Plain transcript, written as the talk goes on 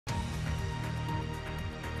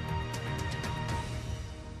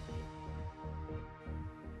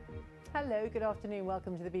Hello, good afternoon.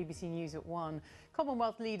 Welcome to the BBC News at 1.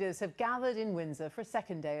 Commonwealth leaders have gathered in Windsor for a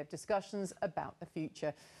second day of discussions about the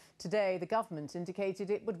future. Today, the government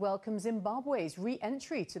indicated it would welcome Zimbabwe's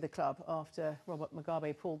re-entry to the club after Robert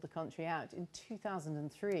Mugabe pulled the country out in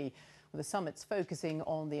 2003. Well, the summit's focusing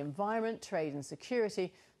on the environment, trade and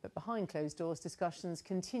security, but behind closed doors discussions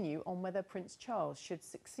continue on whether Prince Charles should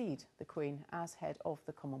succeed the Queen as head of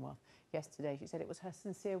the Commonwealth. Yesterday, she said it was her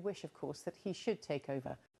sincere wish, of course, that he should take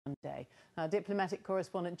over one day. Our diplomatic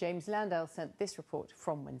correspondent James Landale sent this report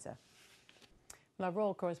from Windsor. Well, our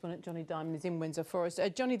royal correspondent Johnny Diamond is in Windsor for us.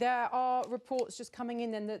 Johnny, there are reports just coming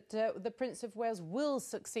in then that the Prince of Wales will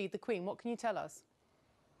succeed the Queen. What can you tell us?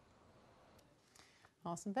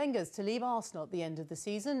 Arsene Wenger's to leave Arsenal at the end of the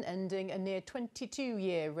season, ending a near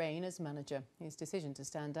 22-year reign as manager. His decision to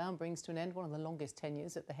stand down brings to an end one of the longest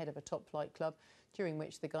tenures at the head of a top-flight club, during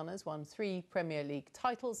which the Gunners won 3 Premier League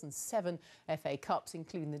titles and 7 FA Cups,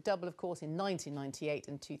 including the double, of course, in 1998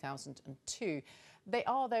 and 2002. They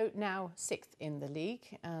are, though, now 6th in the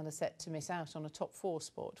league and are set to miss out on a top-4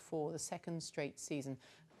 spot for the second straight season.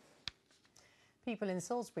 People in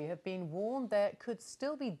Salisbury have been warned there could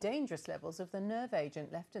still be dangerous levels of the nerve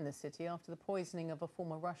agent left in the city after the poisoning of a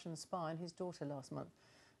former Russian spy and his daughter last month.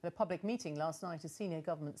 At a public meeting last night, a senior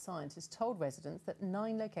government scientist told residents that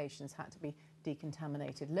 9 locations had to be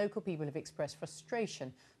decontaminated. Local people have expressed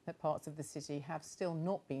frustration that parts of the city have still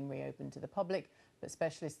not been reopened to the public, but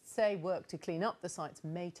specialists say work to clean up the sites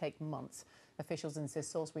may take months. Officials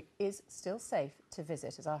insist Salisbury is still safe to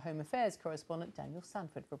visit, as our Home Affairs correspondent Daniel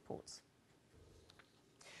Sanford reports.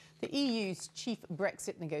 The EU's chief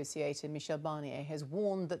Brexit negotiator, Michel Barnier, has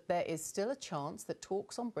warned that there is still a chance that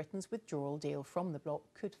talks on Britain's withdrawal deal from the bloc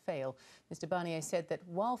could fail. Mr Barnier said that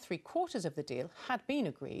while 3/4 of the deal had been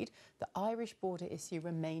agreed, the Irish border issue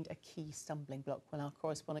remained a key stumbling block. Well, our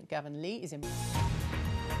correspondent Gavin Lee is in.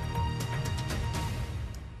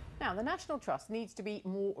 Now, the National Trust needs to be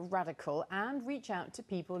more radical and reach out to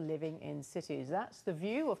people living in cities. That's the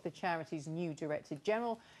view of the charity's new Director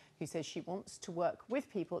General, who says she wants to work with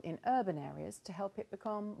people in urban areas to help it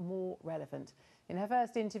become more relevant. In her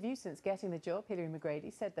first interview since getting the job, Hilary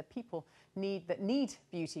McGrady said the people that need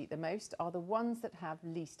beauty the most are the ones that have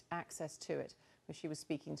least access to it. Well, she was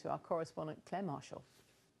speaking to our correspondent Claire Marshall.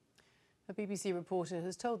 A BBC reporter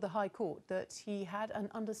has told the High Court that he had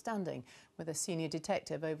an understanding with a senior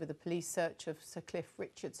detective over the police search of Sir Cliff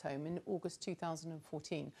Richard's home in August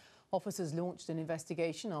 2014. Officers launched an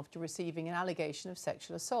investigation after receiving an allegation of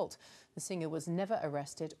sexual assault. The singer was never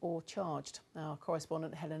arrested or charged. Our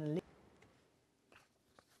correspondent Helena Lee.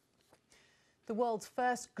 The world's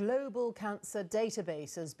first global cancer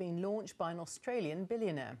database has been launched by an Australian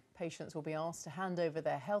billionaire. Patients will be asked to hand over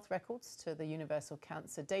their health records to the Universal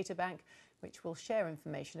Cancer Data Bank, which will share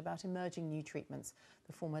information about emerging new treatments.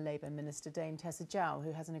 The former Labour Minister Dame Tessa Jowell,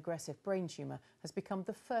 who has an aggressive brain tumour, has become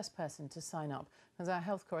the first person to sign up, as our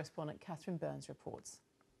health correspondent Catherine Burns reports.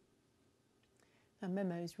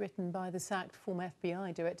 Memos written by the sacked former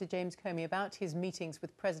FBI Director James Comey about his meetings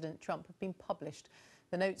with President Trump have been published.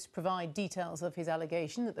 The notes provide details of his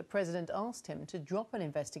allegation that the president asked him to drop an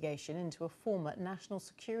investigation into a former national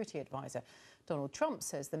security advisor. Donald Trump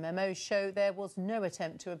says the memos show there was no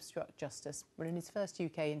attempt to obstruct justice. Well, in his first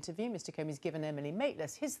UK interview, Mr Comey's given Emily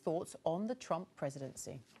Maitlis his thoughts on the Trump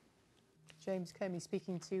presidency. James Comey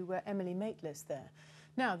speaking to Emily Maitlis there.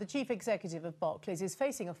 Now, the chief executive of Barclays is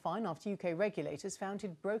facing a fine after UK regulators found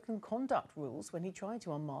he'd broken conduct rules when he tried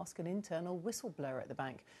to unmask an internal whistleblower at the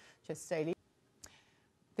bank. Just Staley.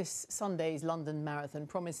 This Sunday's London Marathon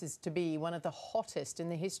promises to be one of the hottest in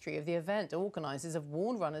the history of the event. Organisers have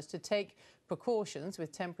warned runners to take precautions,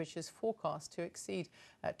 with temperatures forecast to exceed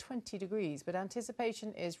 20 degrees. But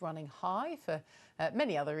anticipation is running high for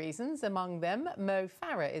many other reasons. Among them, Mo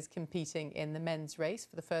Farah is competing in the men's race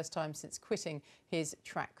for the first time since quitting his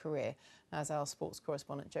track career, as our sports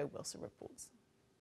correspondent Joe Wilson reports.